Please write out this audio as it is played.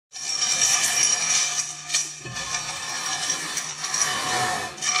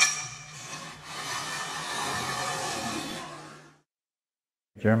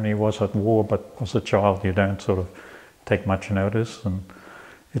Germany was at war, but as a child you don't sort of take much notice. And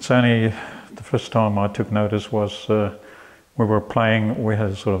it's only the first time I took notice was we were playing, we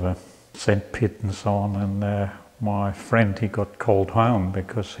had sort of a sand pit and so on, and my friend, he got called home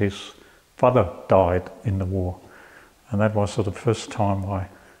because his father died in the war. And that was sort of the first time I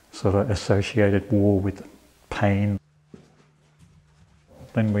sort of associated war with pain.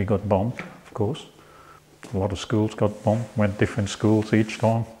 Then we got bombed, of course. A lot of schools got bombed, went different schools each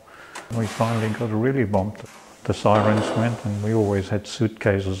time. We finally got really bombed. The sirens went, and we always had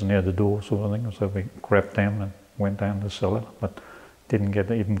suitcases near the door sort of thing, so we grabbed them and went down the cellar, but didn't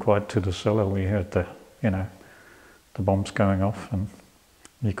get even quite to the cellar. We heard the bombs going off, and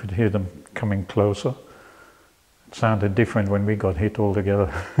you could hear them coming closer. It sounded different when we got hit all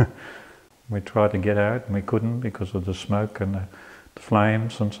together. We tried to get out, and we couldn't because of the smoke and the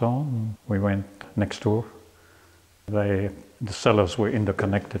flames and so on. We went next door. The cellars were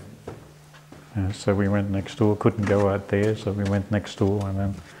interconnected. So we went next door, couldn't go out there, so we went next door and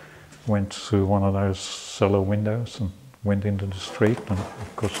then went through one of those cellar windows and went into the street, and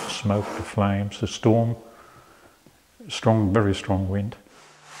of course the smoke, the flames, the storm, strong, very strong wind.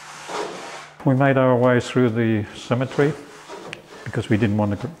 We made our way through the cemetery because we didn't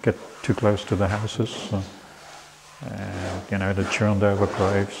want to get too close to the houses. So, they churned over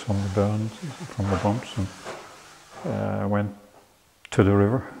graves from the burns, from the bombs, and went to the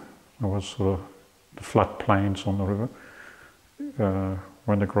river. There was sort of the floodplains on the river.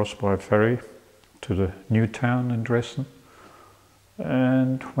 Went across by ferry to the new town in Dresden,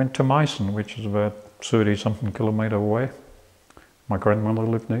 and went to Meissen, which is about 30-something kilometres away. My grandmother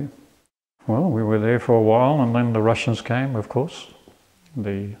lived there. Well, we were there for a while, and then the Russians came, of course.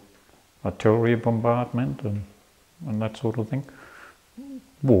 The artillery bombardment and that sort of thing.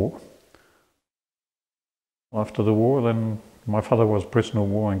 War. After the war, then my father was prisoner of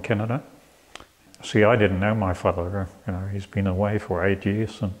war in Canada. See, I didn't know my father. He's been away for 8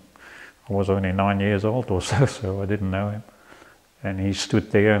 years, and I was only 9 years old or so I didn't know him. And he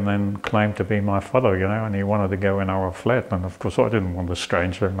stood there and then claimed to be my father, and he wanted to go in our flat. And of course I didn't want a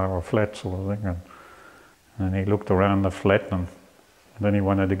stranger in our flat sort of thing. And he looked around the flat, and then he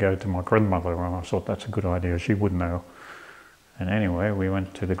wanted to go to my grandmother, and I thought that's a good idea, she would know. And anyway, we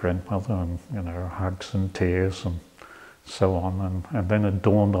went to the grandmother, and hugs and tears and so on. And then it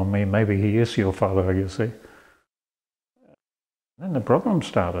dawned on me, maybe he is your father, you see. Then the problem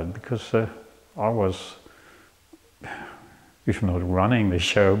started, because I was, if not running the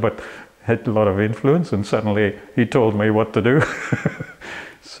show, but had a lot of influence, and suddenly he told me what to do.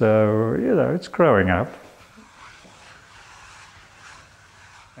 So, it's growing up.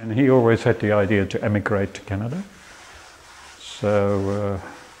 And he always had the idea to emigrate to Canada. So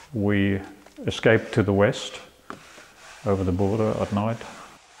we escaped to the west, over the border at night.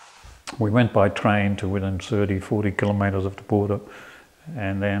 We went by train to within 30-40 kilometres of the border,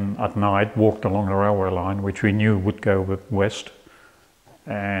 and then at night walked along the railway line, which we knew would go west.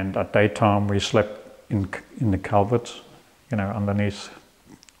 And at daytime we slept in the culverts, underneath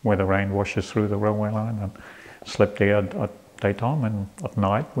where the rain washes through the railway line, and slept there at daytime, and at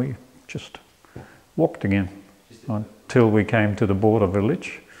night we just walked again until we came to the border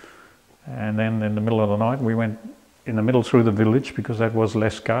village. And then in the middle of the night we went in the middle through the village, because that was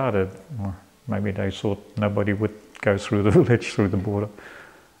less guarded. Or maybe they thought nobody would go through the village, through the border.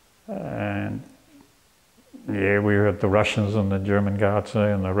 And yeah, we heard the Russians and the German guards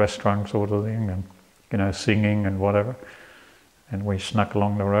there in the restaurant sort of thing, and singing and whatever. And we snuck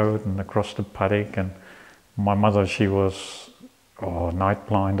along the road and across the paddock, and my mother, she was night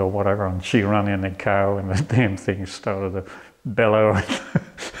blind or whatever, and she ran in a cow, and the damn thing started to bellow,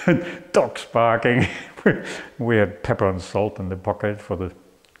 and dogs barking. We had pepper and salt in the pocket for the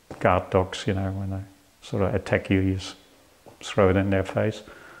guard dogs, when they sort of attack you, you just throw it in their face.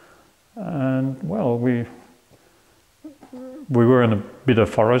 And well, we were in a bit of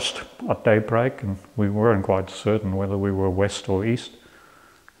forest at daybreak, and we weren't quite certain whether we were west or east.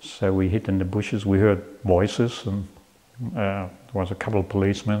 So we hid in the bushes. We heard voices, and there was a couple of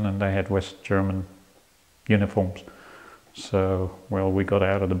policemen, and they had West German uniforms. So, well, we got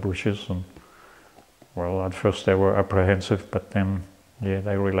out of the bushes, and well, at first they were apprehensive, but then, yeah,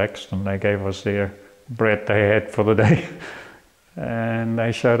 they relaxed, and they gave us their bread they had for the day. And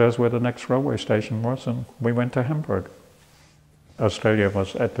they showed us where the next railway station was, and we went to Hamburg. Australia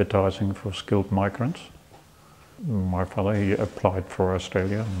was advertising for skilled migrants. My father, he applied for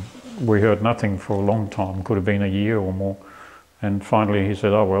Australia, and we heard nothing for a long time, could have been a year or more. And finally he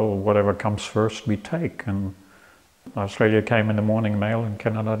said, oh well, whatever comes first we take. And Australia came in the morning mail and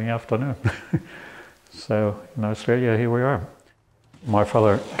Canada in the afternoon. So in Australia, here we are. My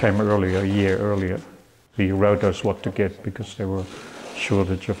father came earlier, a year earlier. He wrote us what to get because there were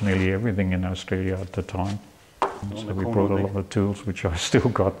shortage of nearly everything in Australia at the time. So we brought a lot of tools which I still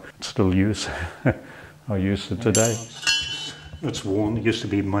got, still use. I use it today. It's worn, it used to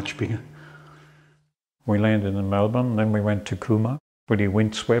be much bigger. We landed in Melbourne, then we went to Cooma, pretty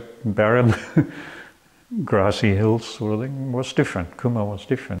windswept, barren, grassy hills sort of thing. It was different, Cooma was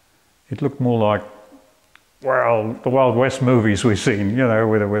different. It looked more like, well, the Wild West movies we've seen, you know,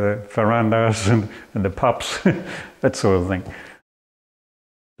 with the verandas and the pubs, that sort of thing.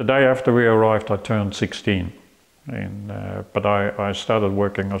 The day after we arrived, I turned 16, but I started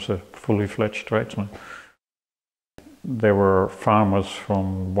working as a fully fledged tradesman. There were farmers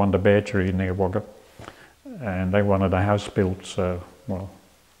from WWII near Wagga, and they wanted a house built, so, well,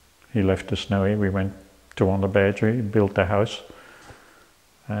 he left the Snowy, we went to WWII, built a house,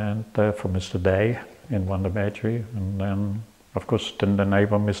 and for Mr. Day in WWII, and then, of course, then the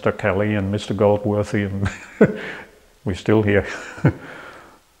neighbour, Mr. Kelly and Mr. Goldworthy, and we're still here.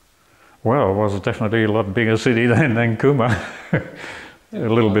 Well, it was definitely a lot bigger city than Cooma. a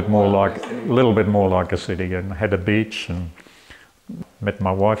little bit more like a city, and had a beach, and met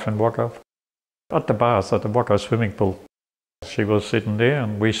my wife in Wagga. At the bath, at the Wagga swimming pool. She was sitting there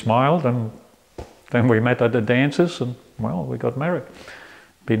and we smiled, and then we met at the dances, and well, we got married.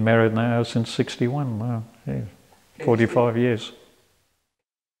 Been married now since 61, wow, yeah, 45 years.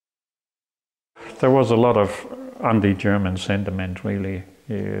 There was a lot of anti-German sentiment, really.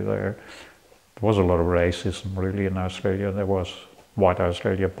 Yeah, there was a lot of racism, really, in Australia. There was white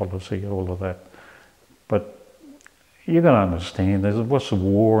Australia policy, all of that. But you got to understand, there was a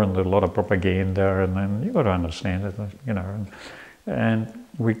war and a lot of propaganda, and then you got to understand it, you know. And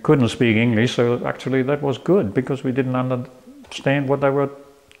we couldn't speak English, so actually that was good, because we didn't understand what they were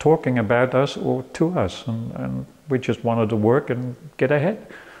talking about us or to us, and we just wanted to work and get ahead.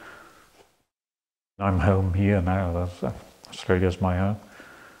 I'm home here now. Australia's my home.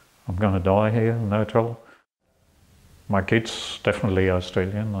 I'm going to die here, no trouble. My kids definitely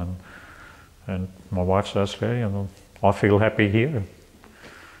Australian, and my wife's Australian. I feel happy here.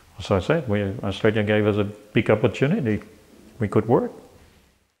 As I said, Australia gave us a big opportunity. We could work.